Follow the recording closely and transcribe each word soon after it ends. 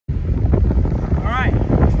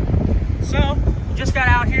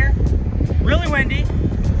windy,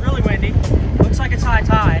 really windy. Looks like it's high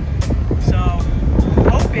tide. So,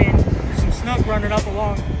 hoping there's some snook running up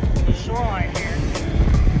along the shoreline here.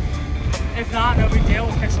 If not, no big deal.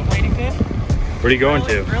 We'll catch some ladyfish. Where are you going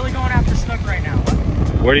to? Really going after snook right now.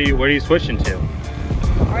 Where are you switching to?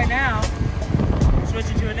 Right now, I'm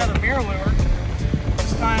switching to another mirror lure.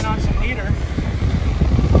 Just tying on some leader.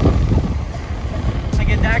 Once I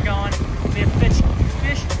get that going, it'll be a fish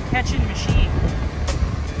catching machine.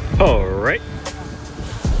 All right.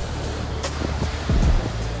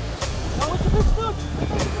 Oh, it's a big snook!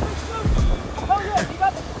 Oh yeah, you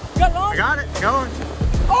got it on? I got it, going.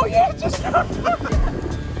 Oh yeah, it's a snook!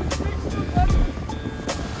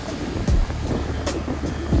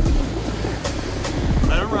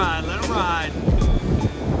 Let him ride, let him ride.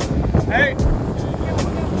 Hey!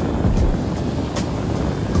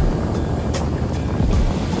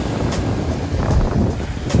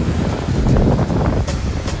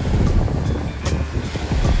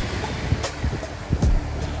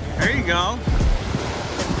 There you go.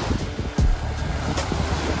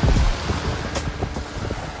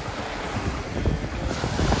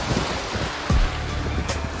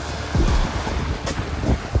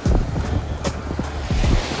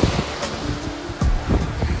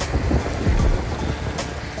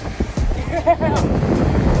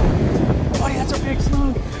 Buddy, that's a big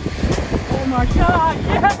snook. Oh my god,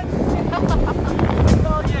 yes!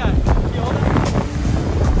 Oh yeah. You hold it?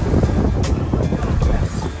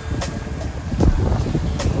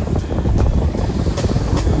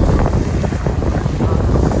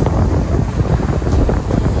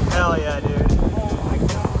 Hell yeah, dude. Oh my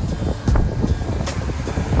god.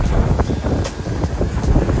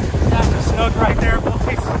 That's a snook right there,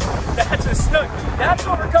 boys. That's a snook. That's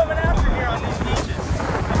what we're coming after here on these beaches.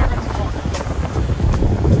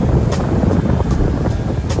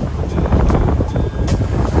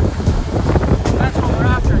 That's what we're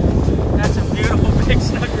after. That's a beautiful big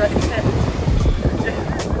snook right there.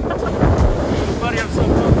 Buddy, I'm so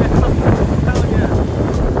pumped. Hell yeah.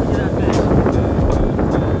 Look at that fish.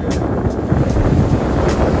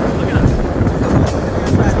 Look at us.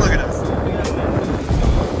 Look at us. Look at that fish.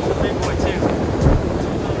 Big boy too.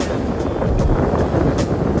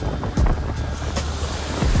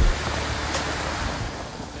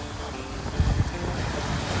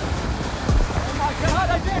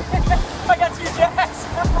 I got 2 jacks.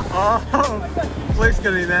 Oh, Flick's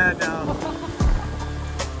gonna be mad now.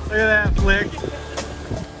 Look at that, Flick.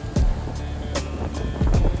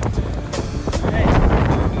 Hey,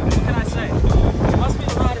 what can I say? It must be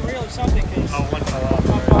the rod and reel or something. Oh, one fell off.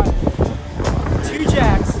 Right. 2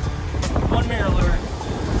 jacks, 1 mirror lure.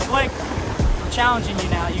 Flick, I'm challenging you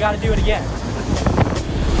now. You got to do it again.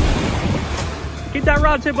 Keep that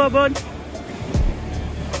rod tip up, bud.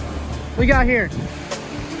 We got here.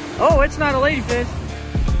 Oh, it's not a ladyfish.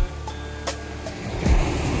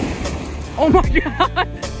 Oh my god!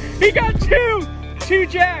 He got 2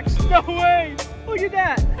 jacks! No way! Look at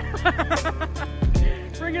that!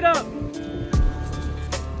 Bring it up.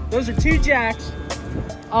 Those are 2 jacks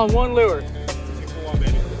on 1 lure.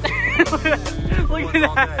 Look at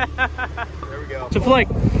that! There we go. So Flake,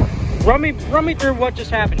 run me through what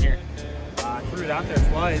just happened here. I threw it out there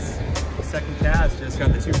twice. The second cast just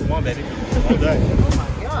got the 2 for 1, baby. All day. Oh my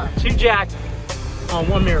god! 2 jacks on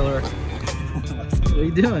 1 mirror lure. What are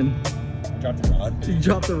you doing? Dropped the rod. You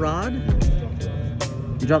dropped the rod?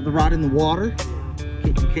 You dropped the rod in the water?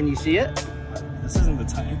 Can you see it? This isn't the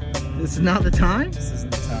time. This is not the time? This isn't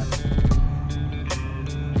the time.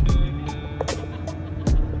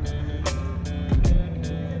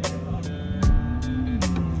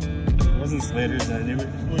 It wasn't Slater's, and I knew it.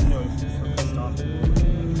 Wouldn't know if it was stop it.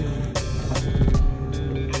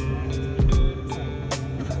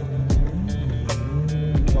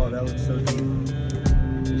 Oh, that looks so deep.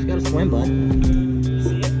 Just gotta swim, bud. You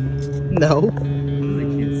see it? No. I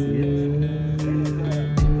can't see it.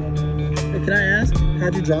 Hey, can I ask,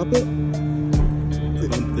 how'd you drop it?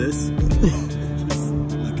 Bump this.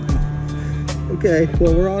 Okay,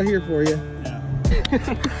 well, we're all here for you. Yeah.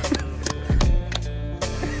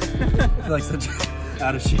 I feel like such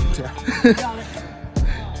out of shape. Got it.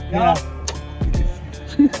 Yeah.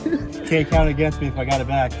 Can't count against me if I got it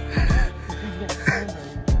back.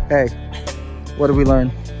 Hey, what did we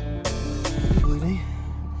learn?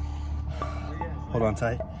 Hold on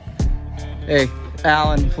tight. Hey,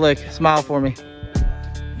 Allyn, Flick, smile for me.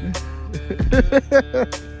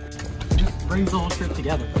 Just brings the whole trip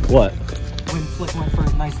together. What? When Flick went for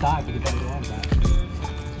a nice dive to get that rod back.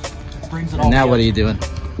 Brings it all And now together. what are you doing?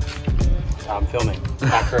 I'm filming.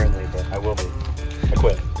 Not currently, but I will be. I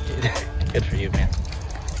quit. Good for you, man.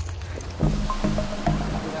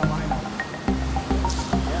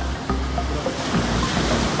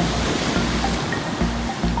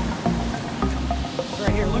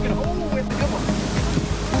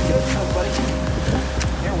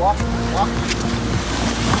 walk.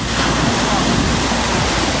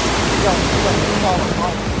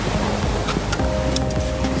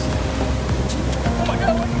 Oh my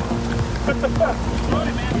God, look.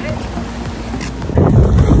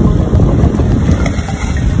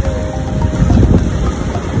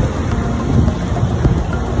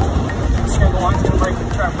 Sure, the line's gonna break the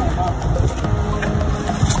trap.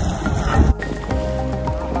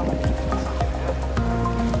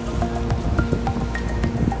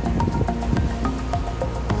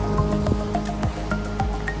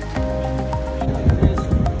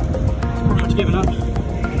 Pretty much giving up.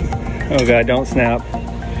 Oh God, don't snap.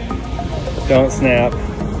 Don't snap.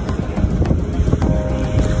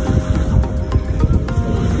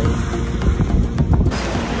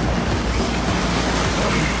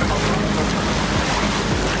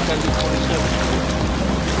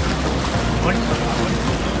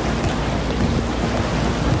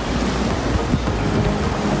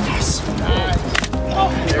 Yes. Oh,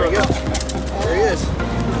 there we go. There he is.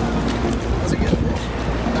 That's a good fish.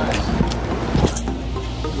 Nice.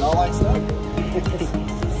 Y'all like snook?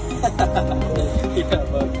 Yeah,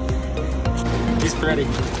 bud. He's pretty.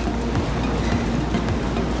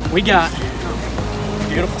 We got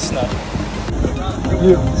beautiful snook.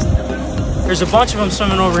 There's a bunch of them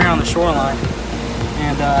swimming over here on the shoreline,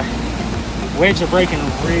 and waves are breaking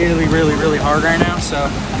really, really, really hard right now. So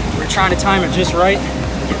we're trying to time it just right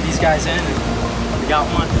and get these guys in. And we got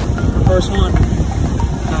one. First one.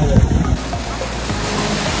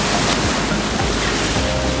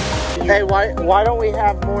 Hey, why don't we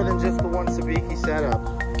have more than just the one sabiki setup?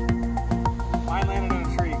 Mine landed on a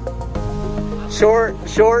tree. Short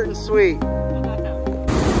and sweet.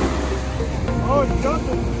 Oh, it's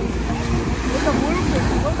jumping. Look at bluefish.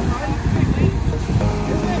 Look, right?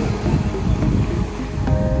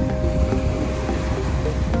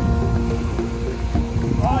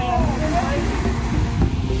 Oh, yeah.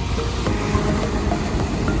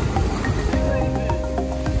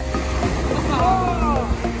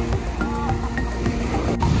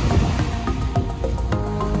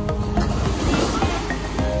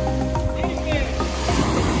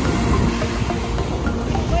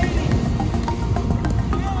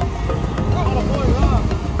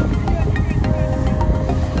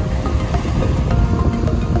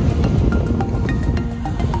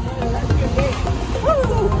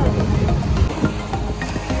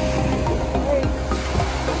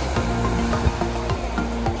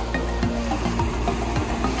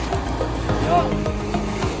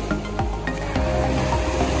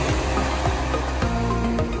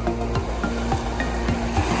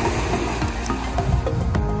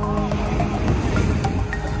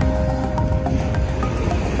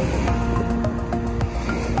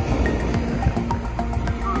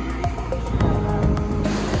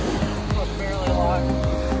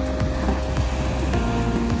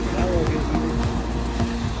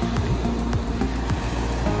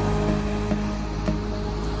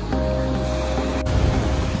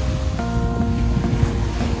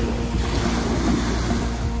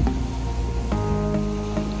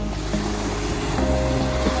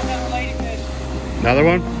 Another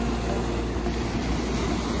one?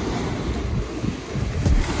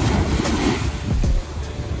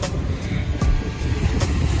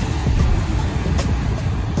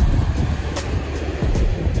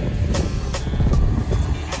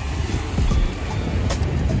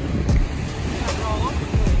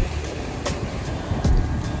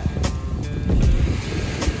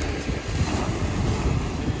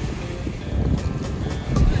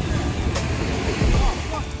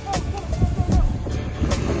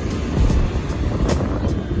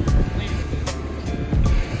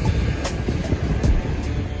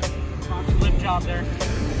 Job there.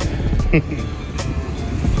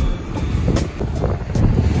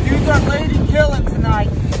 Dude's our lady killing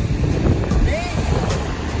tonight. Me?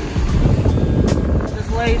 This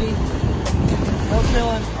lady. No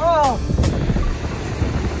killing. Oh!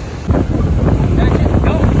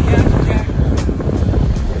 Go, Jack, Jack.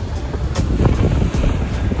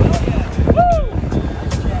 Oh, yeah. Woo!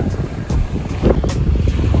 Nice, Jack.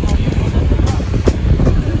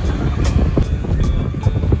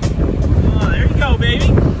 Oh, there you go, baby.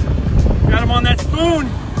 Got him on that spoon.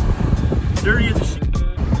 Dirty as a shit.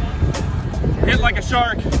 Hit like a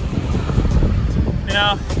shark. You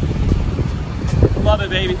know, love it,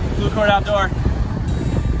 baby. Blue Cord Outdoor.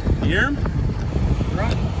 You hear him?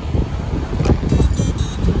 Right.